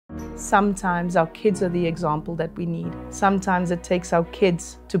Sometimes our kids are the example that we need. Sometimes it takes our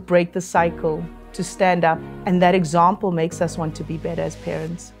kids to break the cycle, to stand up, and that example makes us want to be better as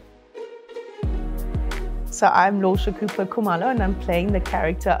parents. So I'm Lorcia Cooper Kumalo and I'm playing the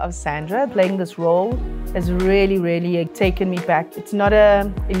character of Sandra. Playing this role has really taken me back. It's not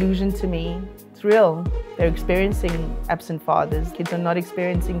an illusion to me, it's real. They're experiencing absent fathers. Kids are not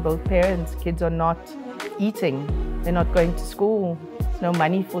experiencing both parents. Kids are not eating. They're not going to school. There's no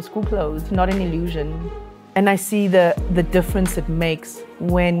money for school clothes. It's not an illusion. And I see the difference it makes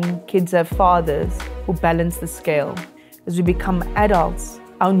when kids have fathers who balance the scale. As we become adults,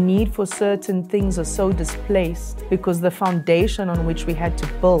 our need for certain things are so displaced because the foundation on which we had to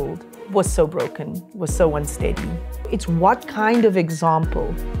build was so broken, was so unsteady. It's what kind of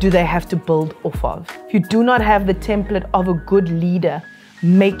example do they have to build off of? If you do not have the template of a good leader,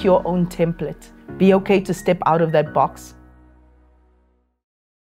 make your own template. Be okay to step out of that box.